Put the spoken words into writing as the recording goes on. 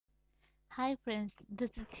Hi friends,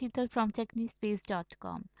 this is Sheetal from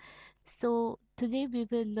technispace.com. So today we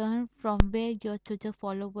will learn from where your Twitter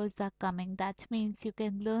followers are coming. That means you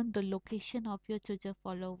can learn the location of your Twitter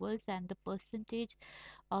followers and the percentage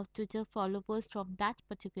of Twitter followers from that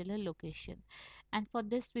particular location. And for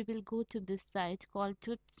this we will go to this site called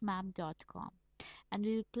twitsmap.com, and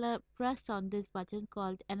we will press on this button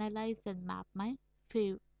called Analyze and Map My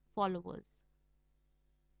Followers.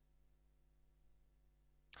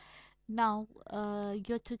 Now,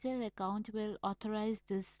 your Twitter account will authorize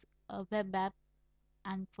this web app,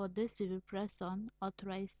 and for this, we will press on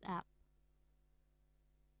Authorize App.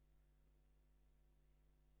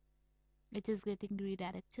 It is getting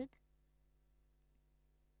redirected.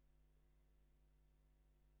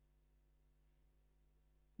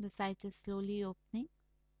 The site is slowly opening.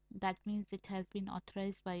 That means it has been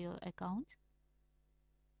authorized by your account.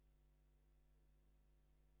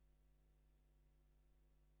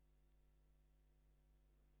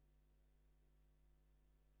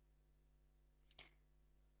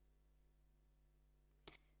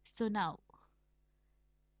 So now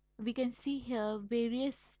we can see here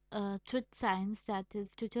various tweet signs, that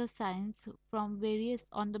is Twitter signs from various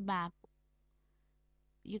on the map.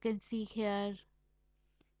 You can see here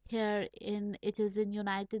in it is in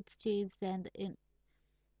United States, and in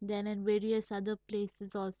then in various other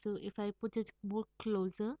places also. If I put it more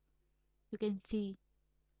closer, you can see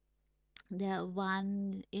there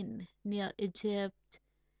one in near Egypt,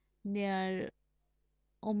 near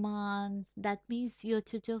Oman. That means your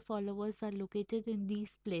Twitter followers are located in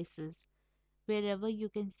these places, wherever you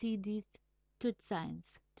can see these tweet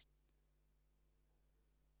signs.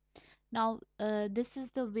 Now, this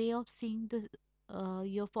is the way of seeing the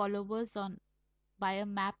your followers on by a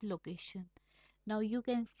map location. Now you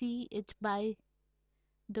can see it by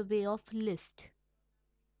the way of list,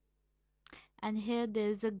 and here there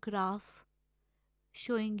is a graph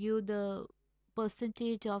showing you the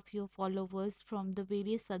percentage of your followers from the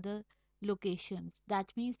various other locations.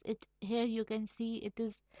 That means it here you can see it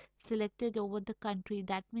is selected over the country.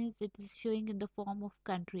 That means it is showing in the form of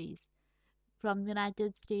countries from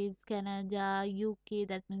United States, Canada, UK,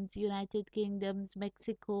 that means United Kingdoms,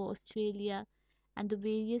 Mexico, Australia, and the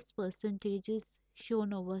various percentages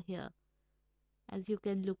shown over here. As you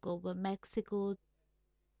can look over Mexico,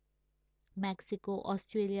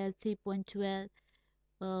 Australia 3.12,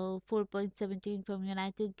 4.17 from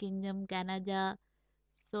United Kingdom, Canada.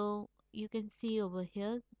 So you can see over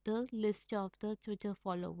here the list of the Twitter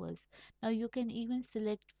followers. Now you can even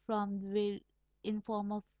select from where in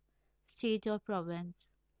form of state or province.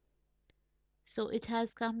 So it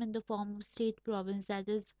has come in the form of state province, that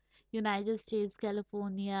is United States,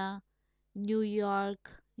 California, New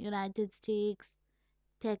York, United States,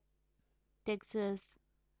 Tex Texas.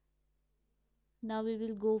 Now we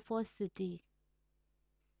will go for city.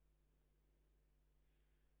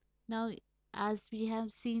 Now, as we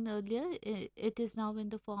have seen earlier, it is now in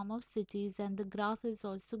the form of cities, and the graph is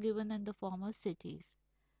also given in the form of cities.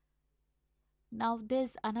 Now,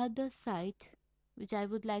 there's another site which I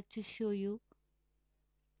would like to show you,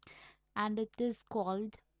 and it is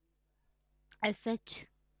called sh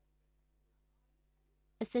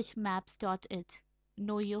shmaps.it.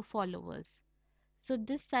 Know your followers. So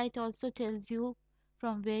this site also tells you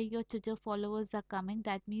from where your Twitter followers are coming.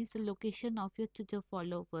 That means the location of your Twitter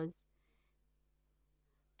followers.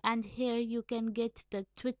 And here you can get the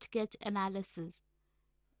TwitGet analysis.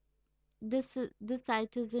 This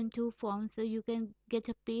site is in two forms, so you can get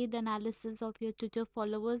a paid analysis of your Twitter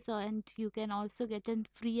followers, and you can also get a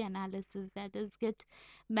free analysis, that is get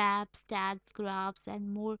maps, stats, graphs,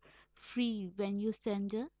 and more free when you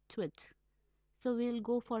send a tweet. So we'll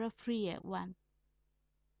go for a free one.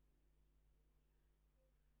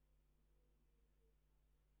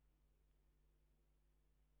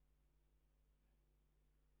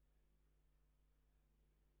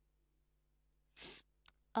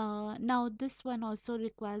 Now this one also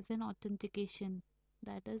requires an authentication,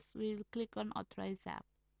 that is we'll click on authorize app.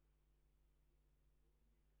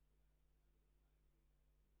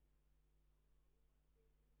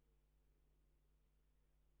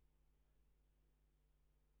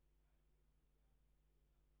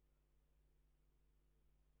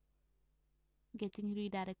 Getting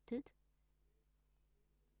redirected.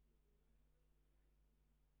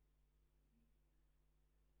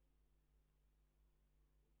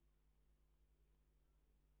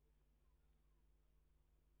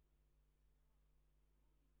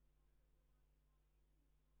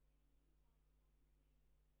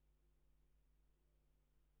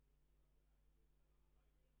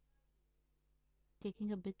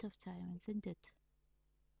 Taking a bit of time, isn't it?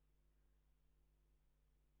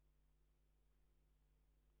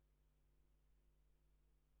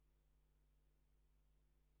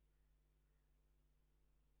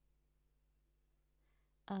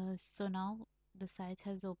 So now the site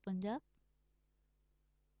has opened up.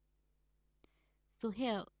 So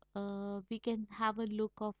here we can have a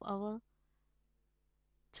look of our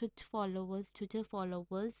Twitter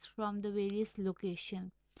followers from the various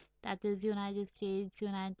location. That is United States,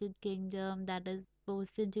 United Kingdom, that is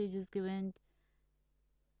percentage is given.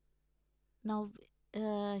 Now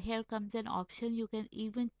here comes an option. You can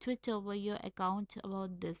even tweet over your account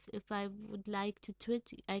about this. If I would like to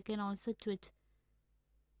tweet, I can also tweet.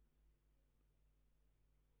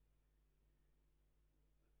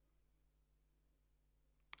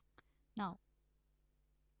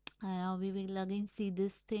 Now we will again see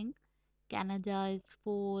this thing. Canada is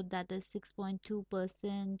 4, that is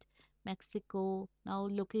 6.2%. Mexico, now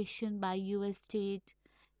location by US state.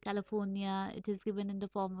 California, it is given in the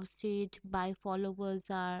form of state. By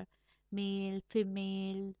followers are male,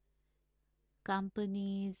 female,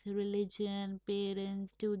 companies, religion,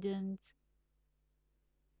 parents, students,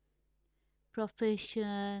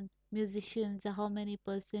 profession, musicians, how many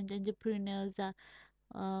percent, entrepreneurs are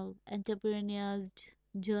entrepreneurs,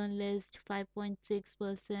 journalists,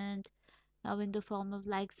 5.6%. Now in the form of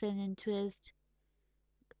likes and interest,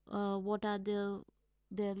 what are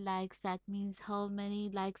their likes? That means how many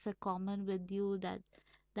likes are common with you.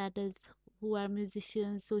 That is who are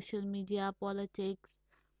musicians, social media, politics,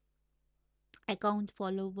 account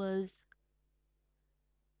followers,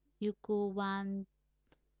 Yuko One,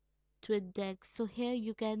 TweetDeck. So here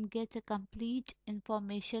you can get a complete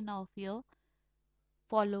information of your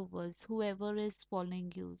followers, whoever is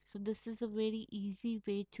following you. So this is a very easy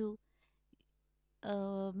way to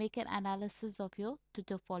make an analysis of your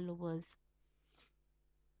Twitter followers.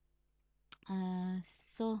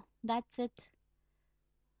 So that's it.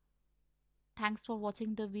 Thanks for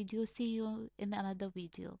watching the video. See you in another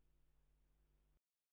video.